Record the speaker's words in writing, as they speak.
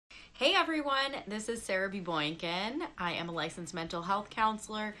Hey everyone, this is Sara Boykan. I am a licensed mental health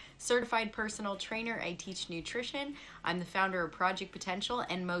counselor, certified personal trainer. I teach nutrition. I'm the founder of Project Potential,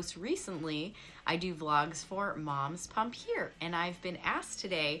 and most recently, I do vlogs for MomsPumpHere. And I've been asked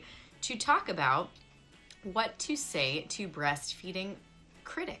today to talk about what to say to breastfeeding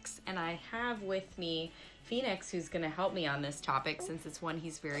critics. And I have with me Phoenix, who's going to help me on this topic since it's one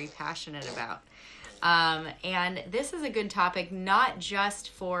he's very passionate about. And this is a good topic, not just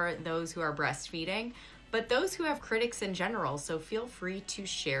for those who are breastfeeding, but those who have critics in general. So feel free to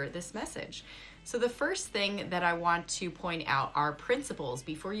share this message. So the first thing that I want to point out are principles.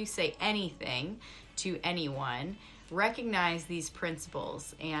 Before you say anything to anyone, recognize these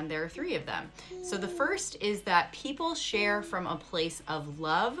principles, and there are 3 of them. So the first is that people share from a place of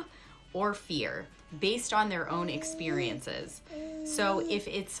love or fear based on their own experiences. So if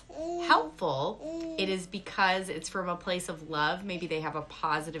it's helpful, it is because it's from a place of love. Maybe they have a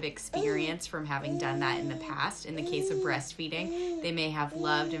positive experience from having done that in the past. In the case of breastfeeding, they may have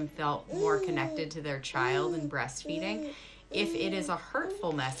loved and felt more connected to their child in breastfeeding. If it is a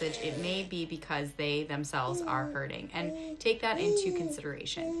hurtful message, it may be because they themselves are hurting, and take that into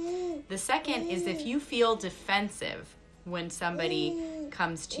consideration. The second is if you feel defensive when somebody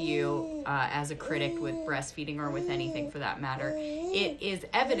comes to you as a critic with breastfeeding or with anything for that matter, it is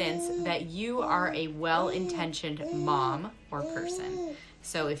evidence that you are a well-intentioned mom or person.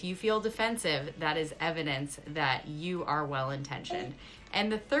 So if you feel defensive, that is evidence that you are well-intentioned.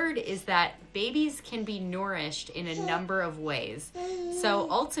 And the third is that babies can be nourished in a number of ways. So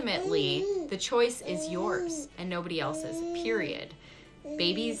ultimately, the choice is yours and nobody else's, period.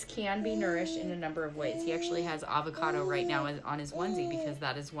 Babies can be nourished in a number of ways. He actually has avocado right now on his onesie because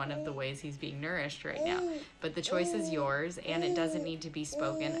that is one of the ways he's being nourished right now. But the choice is yours, and it doesn't need to be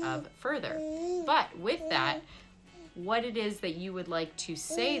spoken of further. But with that, what it is that you would like to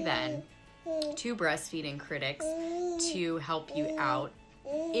say then to breastfeeding critics to help you out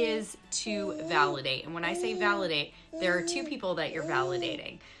is to validate. And when I say validate, there are 2 people that you're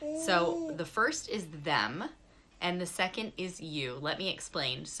validating. So the first is them, and the second is you. Let me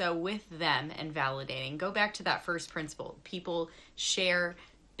explain. So with them and validating, go back to that first principle. People share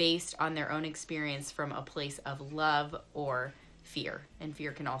based on their own experience from a place of love or fear. And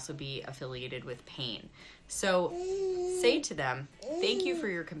fear can also be affiliated with pain. So say to them, thank you for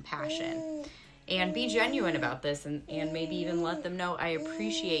your compassion. And be genuine about this, and maybe even let them know, I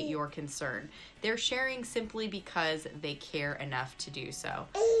appreciate your concern. They're sharing simply because they care enough to do so.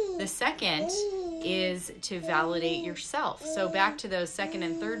 The second is to validate yourself. So back to those second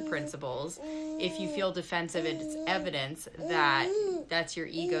and third principles, if you feel defensive, it's evidence that that's your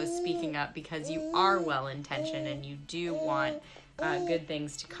ego speaking up because you are well-intentioned and you do want good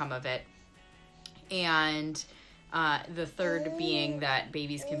things to come of it. And the third being that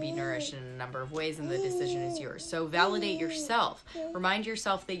babies can be nourished in a number of ways and the decision is yours. So validate yourself. Remind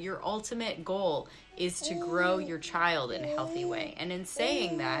yourself that your ultimate goal is to grow your child in a healthy way. And in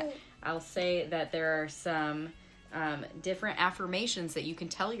saying that, I'll say that there are some different affirmations that you can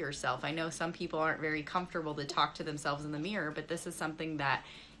tell yourself. I know some people aren't very comfortable to talk to themselves in the mirror, but this is something that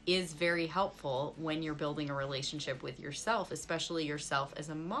is very helpful when you're building a relationship with yourself, especially yourself as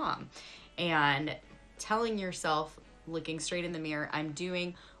a mom. And telling yourself, looking straight in the mirror, I'm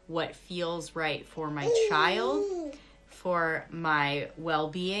doing what feels right for my child, for my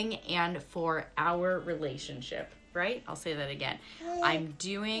well-being, and for our relationship, right? I'll say that again. I'm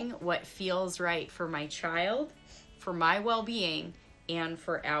doing what feels right for my child, for my well-being, and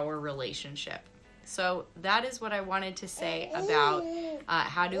for our relationship. So that is what I wanted to say about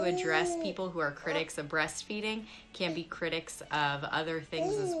how to address people who are critics of breastfeeding, can be critics of other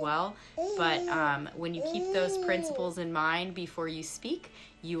things as well. But when you keep those principles in mind before you speak,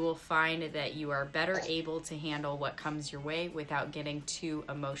 you will find that you are better able to handle what comes your way without getting too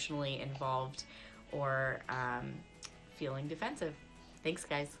emotionally involved or feeling defensive. Thanks,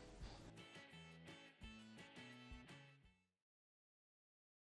 guys.